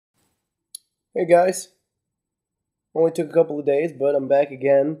Hey guys, only took a couple of days, but I'm back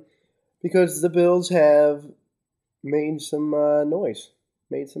again because the Bills have made some noise,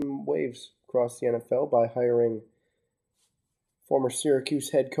 made some waves across the NFL by hiring former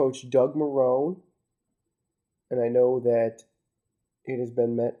Syracuse head coach Doug Marrone. And I know that it has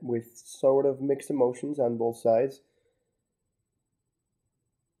been met with sort of mixed emotions on both sides.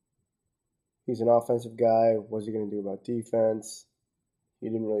 He's an offensive guy. What's he going to do about defense? He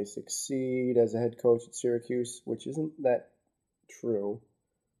didn't really succeed as a head coach at Syracuse, which isn't that true,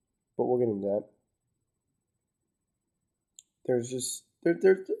 but we'll get into that. There's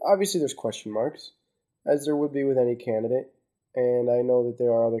obviously there's question marks, as there would be with any candidate, and I know that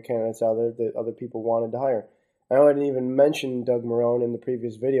there are other candidates out there that other people wanted to hire. I know I didn't even mention Doug Marrone in the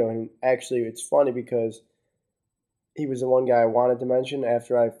previous video, and actually it's funny because he was the one guy I wanted to mention.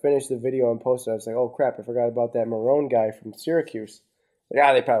 After I finished the video and posted, I was like, oh crap, I forgot about that Marrone guy from Syracuse.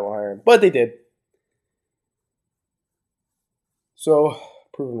 Like, they probably won't hire him, but they did. So,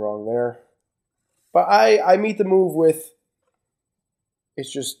 proven wrong there. But I meet the move with, it's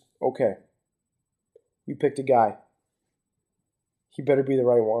just, okay, you picked a guy. He better be the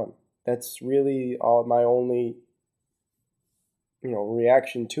right one. That's really all my only,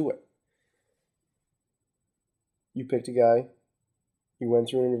 reaction to it. You picked a guy. You went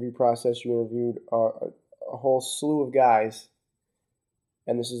through an interview process. You interviewed a whole slew of guys.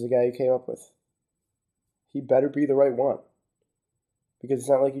 And this is the guy you came up with. He better be the right one. Because it's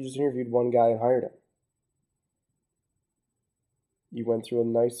not like you just interviewed one guy and hired him. You went through a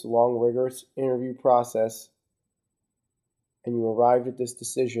nice, long, rigorous interview process, and you arrived at this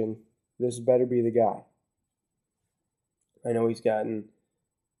decision. This better be the guy. I know he's gotten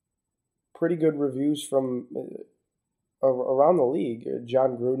pretty good reviews from around the league.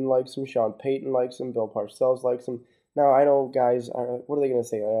 John Gruden likes him. Sean Payton likes him. Bill Parcells likes him. Now, I know guys, what are they going to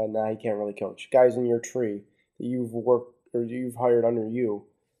say? Nah, he can't really coach. Guys in your tree that you've worked or you've hired under you,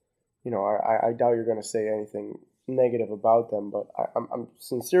 I doubt you're going to say anything negative about them, but I'm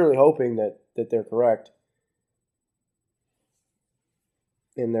sincerely hoping that they're correct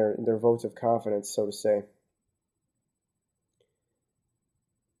in their votes of confidence, so to say.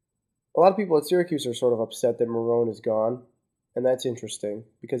 A lot of people at Syracuse are sort of upset that Marrone is gone, and that's interesting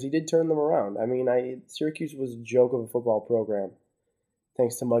because he did turn them around. I mean, Syracuse was a joke of a football program,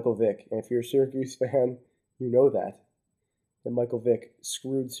 thanks to Michael Vick. And if you're a Syracuse fan, you know that Michael Vick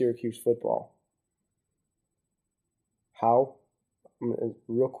screwed Syracuse football. How?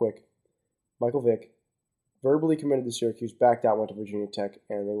 Real quick, Michael Vick verbally committed to Syracuse, backed out, went to Virginia Tech,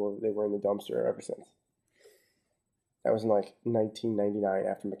 and they were in the dumpster ever since. That was in like 1999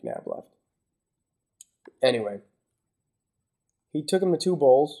 after McNabb left. Anyway, he took them to 2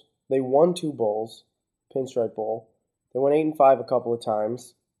 bowls. They won 2 bowls, Pinstripe Bowl. They went 8-5 a couple of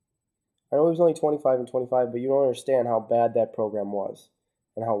times. I know he was only 25-25, but you don't understand how bad that program was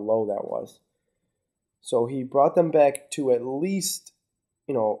and how low that was. So he brought them back to at least,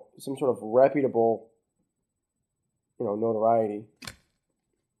 some sort of reputable, notoriety.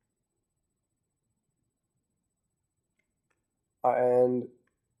 And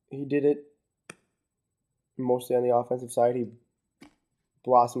he did it mostly on the offensive side. He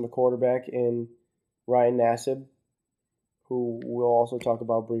blossomed a quarterback in Ryan Nassib, who we'll also talk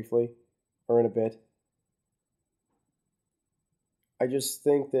about briefly or in a bit. I just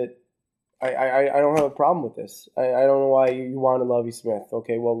think that I don't have a problem with this. I don't know why you wanted Lovie Smith.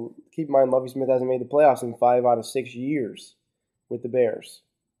 Okay, well, keep in mind Lovie Smith hasn't made the playoffs in 5 out of 6 years with the Bears.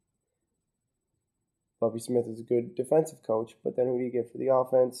 Lovie Smith is a good defensive coach, but then who do you get for the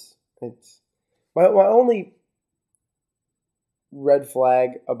offense? It's my only red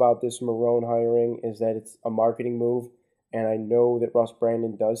flag about this Marrone hiring is that it's a marketing move, and I know that Russ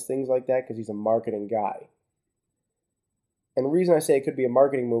Brandon does things like that because he's a marketing guy. And the reason I say it could be a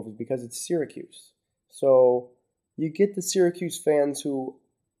marketing move is because it's Syracuse. So you get the Syracuse fans who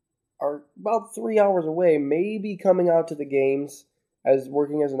are about 3 hours away, maybe coming out to the games as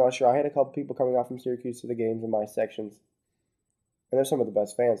working as an usher. I had a couple people coming out from Syracuse to the games in my sections. And they're some of the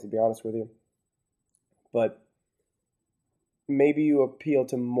best fans, to be honest with you. But maybe you appeal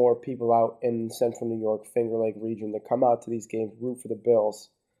to more people out in Central New York, Finger Lake region that come out to these games, root for the Bills,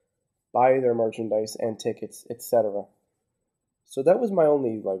 buy their merchandise and tickets, etc. So that was my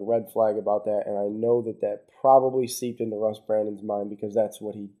only red flag about that, and I know that probably seeped into Russ Brandon's mind because that's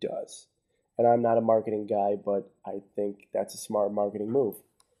what he does. And I'm not a marketing guy, but I think that's a smart marketing move.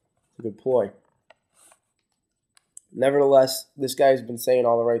 It's a good ploy. Nevertheless, this guy's been saying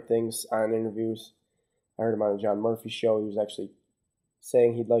all the right things on interviews. I heard him on the John Murphy show. He was actually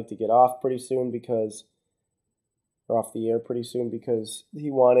saying he'd like to get off pretty soon or off the air pretty soon because he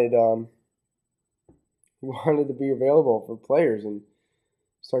wanted He wanted to be available for players and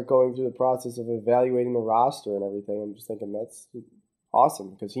start going through the process of evaluating the roster and everything. I'm just thinking that's awesome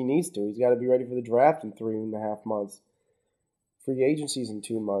because he needs to. He's got to be ready for the draft in 3.5 months. Free agency's in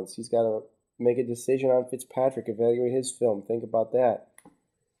 2 months. He's got to make a decision on Fitzpatrick, evaluate his film. Think about that.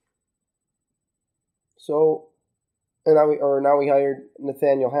 So, and now we hired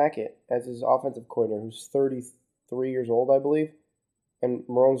Nathaniel Hackett as his offensive coordinator, who's 33 years old, I believe. And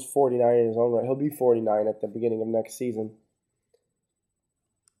Marrone's 49 in his own right. He'll be 49 at the beginning of next season.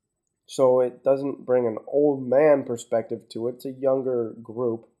 So it doesn't bring an old man perspective to it. It's a younger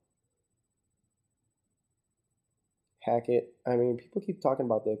group. Hackett, I mean, people keep talking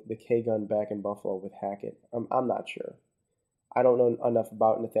about the K-gun back in Buffalo with Hackett. I'm not sure. I don't know enough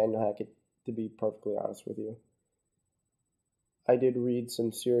about Nathaniel Hackett to be perfectly honest with you. I did read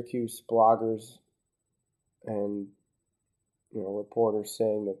some Syracuse bloggers and reporters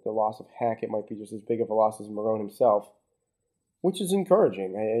saying that the loss of Hackett might be just as big of a loss as Marrone himself, which is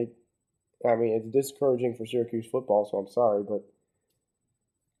encouraging. I mean, it's discouraging for Syracuse football, so I'm sorry, but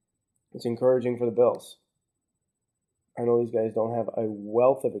it's encouraging for the Bills. I know these guys don't have a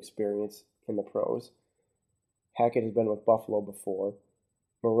wealth of experience in the pros. Hackett has been with Buffalo before.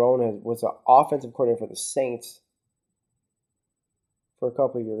 Marrone was an offensive coordinator for the Saints for a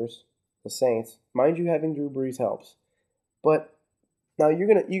couple of years. The Saints, mind you, having Drew Brees helps. But now you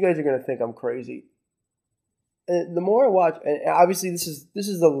guys are gonna think I'm crazy. And the more I watch, and obviously this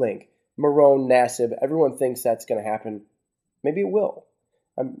is the link. Marrone, Nassib, everyone thinks that's gonna happen. Maybe it will.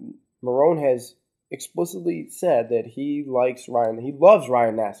 Marrone has explicitly said that he loves Ryan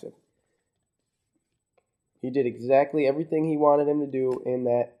Nassib. He did exactly everything he wanted him to do in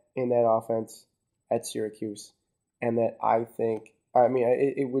that offense at Syracuse, and that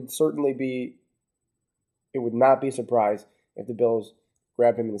it would certainly be. It would not be a surprise if the Bills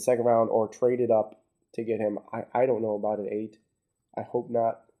grab him in the second round or traded up to get him. I don't know about an 8. I hope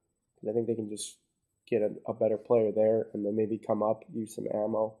not, because I think they can just get a better player there and then maybe come up, use some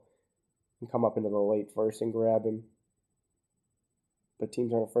ammo, and come up into the late first and grab him. But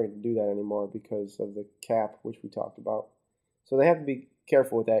teams aren't afraid to do that anymore because of the cap, which we talked about. So they have to be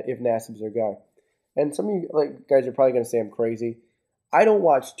careful with that if Nassib's their guy. And some of you guys are probably going to say I'm crazy. I don't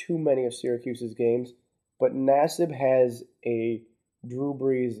watch too many of Syracuse's games, but Nassib has a Drew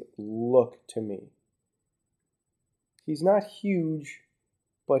Brees look to me. He's not huge,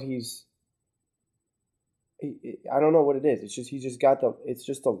 but I don't know what it is. It's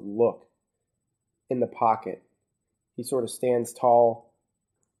just a look in the pocket. He sort of stands tall,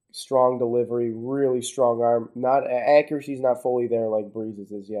 strong delivery, really strong arm. Accuracy's not fully there like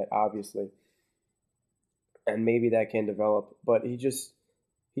Brees's is yet, obviously. And maybe that can develop, but he just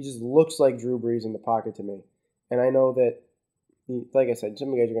looks like Drew Brees in the pocket to me. And I know that, like I said, some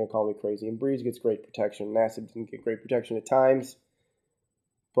of you guys are going to call me crazy. And Brees gets great protection. Nassib didn't get great protection at times.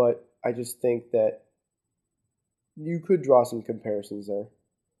 But I just think that you could draw some comparisons there.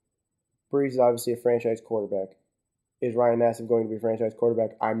 Brees is obviously a franchise quarterback. Is Ryan Nassib going to be a franchise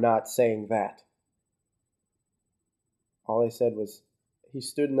quarterback? I'm not saying that. All I said was he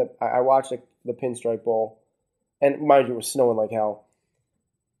stood in I watched the Pinstripe Bowl. And mind you, it was snowing like hell.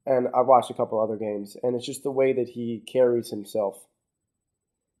 And I've watched a couple other games. And it's just the way that he carries himself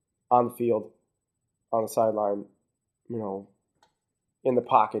on the field, on the sideline, in the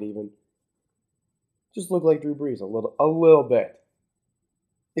pocket even. Just look like Drew Brees a little bit.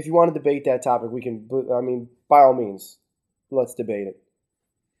 If you want to debate that topic, we can, by all means, let's debate it.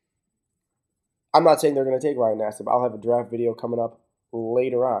 I'm not saying they're going to take Ryan Nassib. I'll have a draft video coming up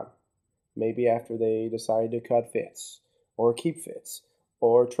later on. Maybe after they decide to cut Fitz, or keep Fitz,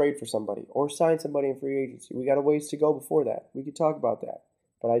 or trade for somebody, or sign somebody in free agency. We got a ways to go before that. We could talk about that.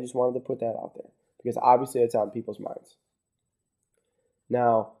 But I just wanted to put that out there, because obviously it's on people's minds.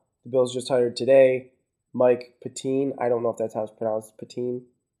 Now, the Bills just hired today Mike Pettine, I don't know if that's how it's pronounced, Pettine,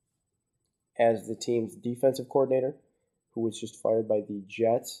 as the team's defensive coordinator, who was just fired by the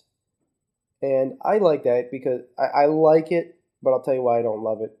Jets. And I like that because I like it, but I'll tell you why I don't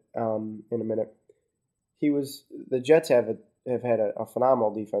love it in a minute. The Jets have had a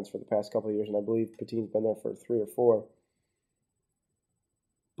phenomenal defense for the past couple of years, and I believe Pettine's been there for 3 or 4.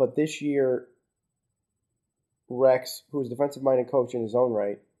 But this year, Rex, who is a defensive-minded coach in his own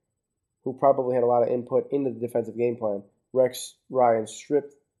right, who probably had a lot of input into the defensive game plan, Rex Ryan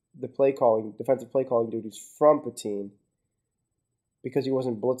stripped the defensive play calling duties from Pettine because he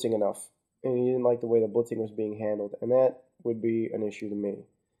wasn't blitzing enough, and he didn't like the way the blitzing was being handled, and that would be an issue to me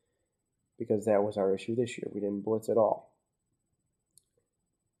because that was our issue this year. We didn't blitz at all.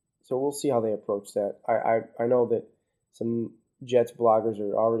 So we'll see how they approach that. I know that some Jets bloggers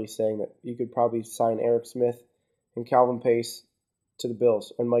are already saying that you could probably sign Eric Smith and Calvin Pace to the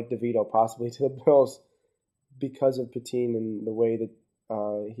Bills and Mike DeVito possibly to the Bills because of Patine and the way that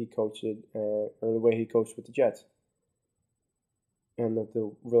he coached it, or the way he coached with the Jets, and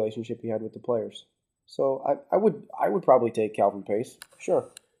the relationship he had with the players. So I would probably take Calvin Pace, sure.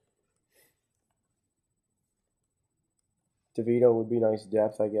 DeVito would be nice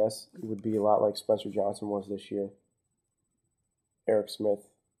depth, I guess. It would be a lot like Spencer Johnson was this year. Eric Smith,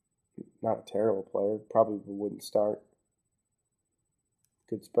 not a terrible player, probably wouldn't start.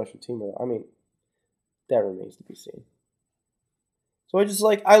 Good special teamer. I mean, that remains to be seen. So I just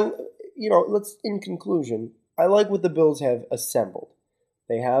like, let's, in conclusion, I like what the Bills have assembled.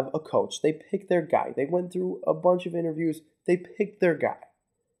 They have a coach. They picked their guy. They went through a bunch of interviews. They picked their guy.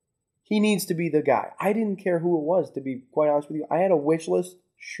 He needs to be the guy. I didn't care who it was, to be quite honest with you. I had a wish list,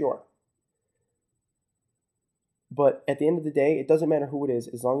 sure. But at the end of the day, it doesn't matter who it is,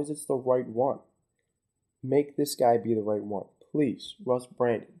 as long as it's the right one. Make this guy be the right one. Please, Russ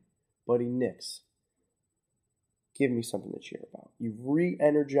Brandon, Buddy Nix, give me something to cheer about. You've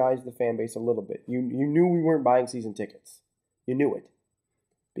re-energized the fan base a little bit. You knew we weren't buying season tickets. You knew it.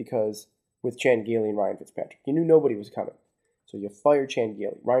 Because with Chan Gailey and Ryan Fitzpatrick, you knew nobody was coming. So you fired Chan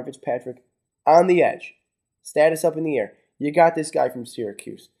Gailey. Ryan Fitzpatrick on the edge. Status up in the air. You got this guy from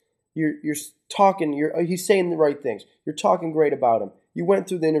Syracuse. You're talking, he's saying the right things. You're talking great about him. You went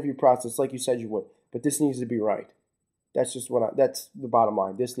through the interview process like you said you would. But this needs to be right. That's the bottom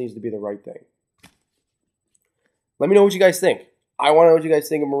line. This needs to be the right thing. Let me know what you guys think. I want to know what you guys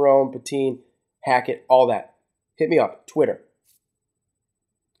think of Marrone, Patine, Hackett, all that. Hit me up. Twitter.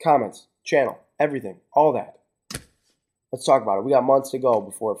 Comments. Channel. Everything. All that. Let's talk about it. We got months to go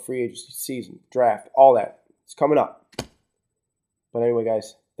before free agency season, draft, all that. It's coming up. But anyway,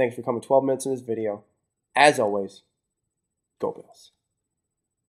 guys, thanks for coming 12 minutes in this video. As always, go Bills.